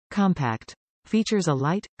Compact. Features a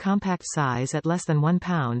light, compact size at less than 1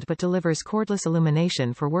 pound but delivers cordless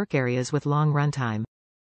illumination for work areas with long runtime.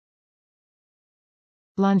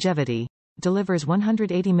 Longevity. Delivers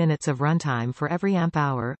 180 minutes of runtime for every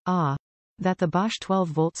amp-hour, that the BOSCH 12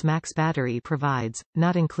 volts max battery provides,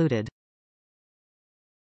 not included.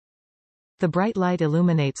 The bright light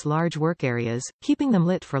illuminates large work areas, keeping them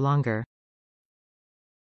lit for longer.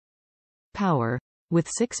 Power. With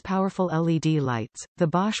 6 powerful LED lights, the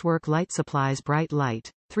BOSCH Worklight supplies bright light,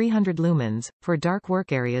 300 lumens, for dark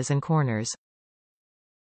work areas and corners.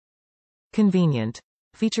 Convenient.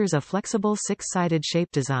 Features a flexible 6-sided shape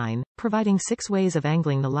design, providing 6 ways of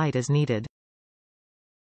angling the light as needed.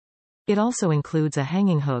 It also includes a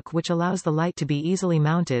hanging hook which allows the light to be easily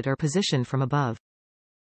mounted or positioned from above.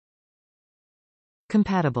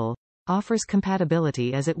 Compatible. Offers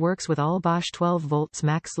compatibility as it works with all BOSCH 12 volts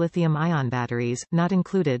Max Lithium-Ion batteries, not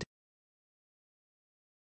included.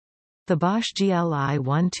 The BOSCH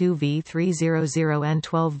GLI12V-300N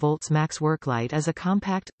 12 volts Max Worklight is a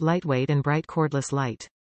compact, lightweight and bright cordless light.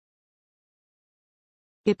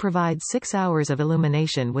 It provides 6 hours of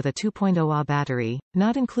illumination with a 2.0 Ah battery,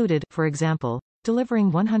 not included, for example,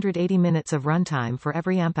 delivering 180 minutes of runtime for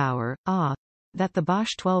every amp-hour, that the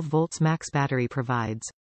BOSCH 12 volts max battery provides.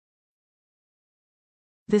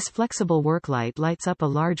 This flexible worklight lights up a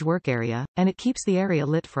large work area, and it keeps the area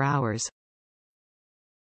lit for hours.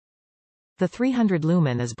 The 300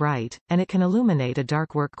 lumen is bright, and it can illuminate a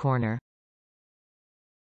dark work corner.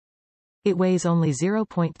 It weighs only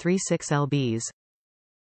 0.36 lbs.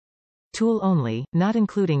 Tool only, not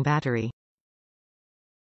including battery.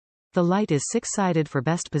 The light is 6-sided for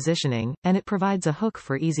best positioning, and it provides a hook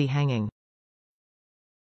for easy hanging.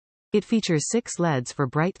 It features 6 LEDs for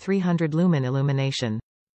bright 300 lumen illumination.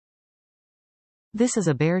 This is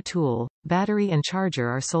a bare tool. Battery and charger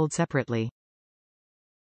are sold separately.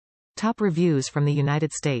 Top reviews from the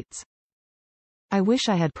United States. I wish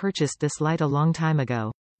I had purchased this light a long time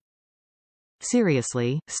ago.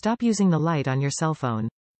 Seriously, stop using the light on your cell phone.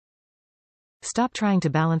 Stop trying to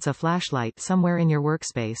balance a flashlight somewhere in your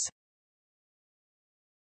workspace.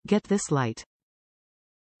 Get this light.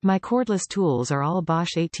 My cordless tools are all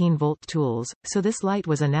BOSCH 18-volt tools, so this light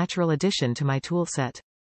was a natural addition to my tool set.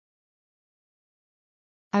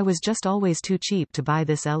 I was just always too cheap to buy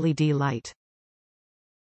this LED light.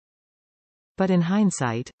 But in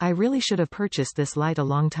hindsight, I really should have purchased this light a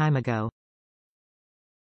long time ago.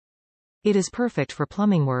 It is perfect for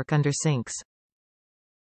plumbing work under sinks.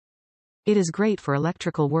 It is great for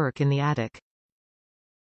electrical work in the attic.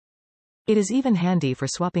 It is even handy for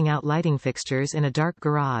swapping out lighting fixtures in a dark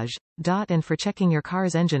garage, and for checking your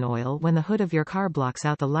car's engine oil when the hood of your car blocks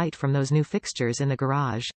out the light from those new fixtures in the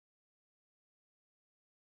garage.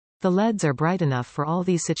 The LEDs are bright enough for all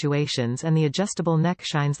these situations and the adjustable neck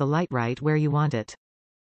shines the light right where you want it.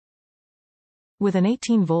 With an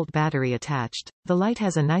 18-volt battery attached, the light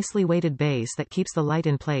has a nicely weighted base that keeps the light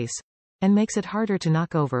in place, and makes it harder to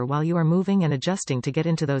knock over while you are moving and adjusting to get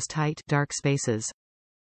into those tight, dark spaces.